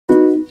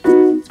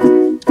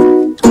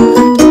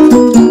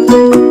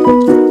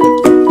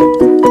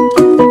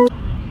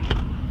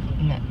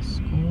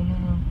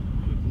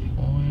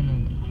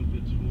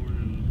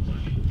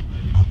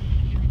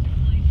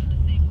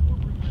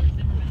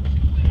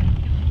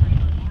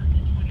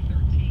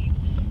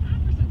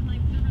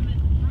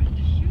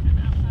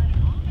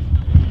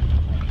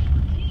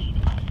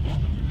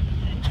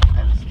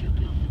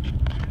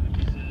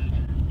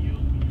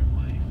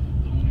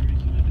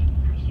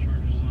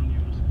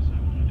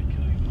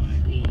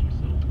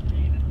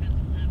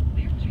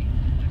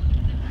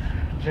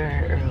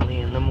very early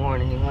in the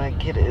morning,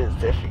 like it is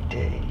every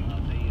day.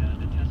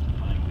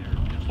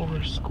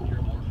 For school.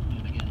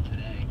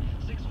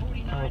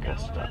 I gotta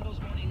stop.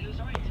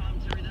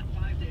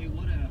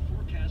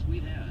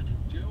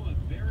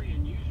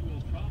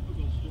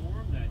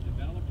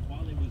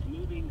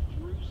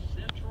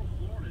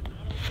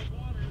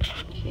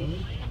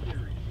 Okay.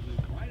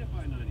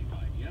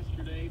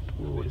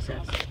 Ooh, what is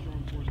that?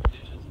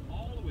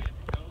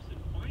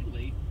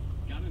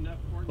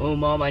 Oh,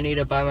 Mom, I need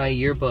to buy my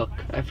yearbook.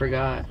 I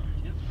forgot.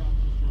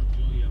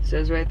 It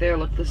says right there,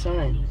 look the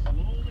sign.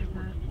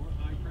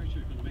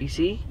 You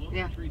see?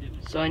 Yeah.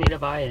 So I need to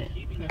buy it.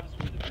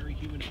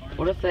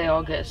 What if they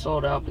all get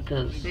sold out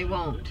because... They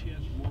won't.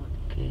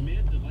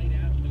 Okay.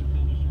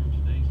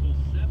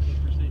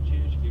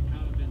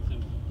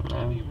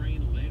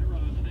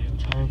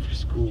 Time for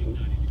school.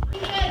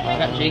 I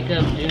got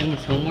Jacob doing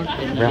his homework that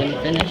he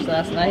didn't finish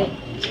last night.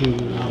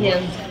 He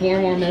has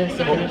 4 more minutes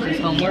to finish his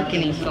homework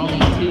and he's only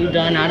 2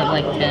 done out of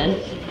like 10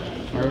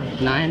 or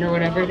 9 or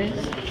whatever it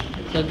is.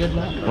 So good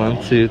luck.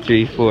 1, 2,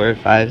 3, 4,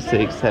 5,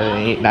 6, 7,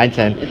 8, 9,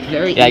 10. It's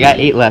very Yeah, I got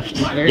 8 left.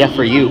 Yeah,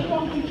 for you.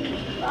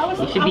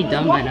 You should be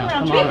done by now.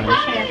 Come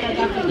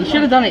on. You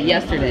should have done it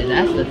yesterday.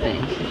 That's the thing.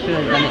 You should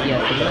have done it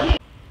yesterday.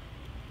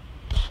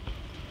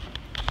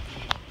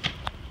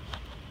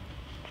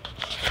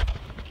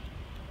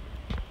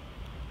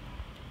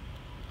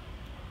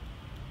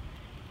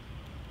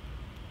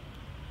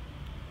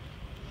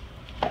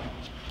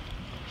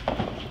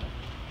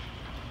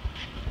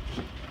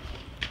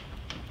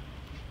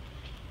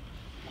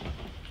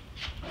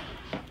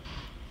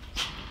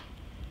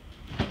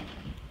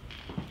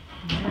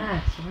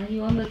 Max, why are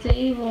you on the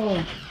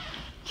table?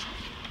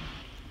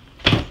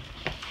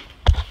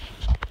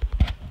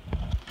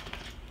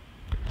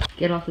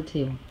 Get off the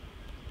table.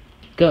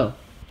 Go.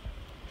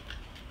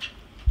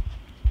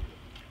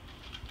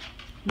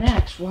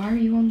 Max, why are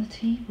you on the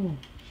table?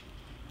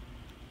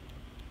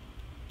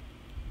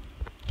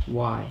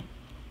 Why?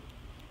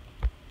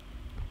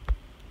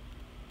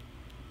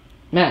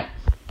 Max,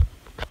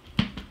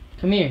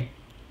 come here.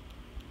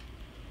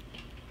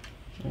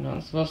 You're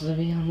not supposed to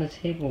be on the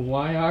table.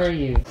 Why are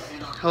you?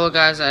 Hello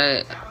guys,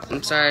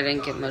 I'm sorry I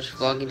didn't get much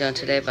vlogging done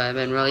today, but I've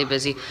been really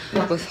busy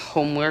with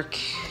homework,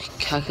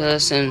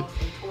 calculus, and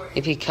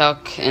AP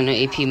Calc and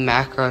AP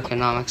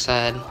Macroeconomics. I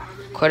had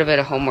quite a bit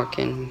of homework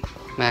in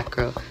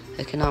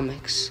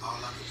macroeconomics.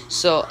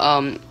 So,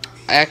 I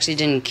actually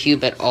didn't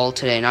cube at all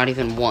today, not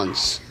even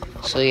once.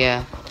 So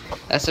yeah,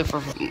 that's it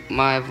for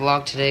my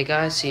vlog today,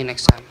 guys. See you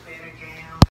next time.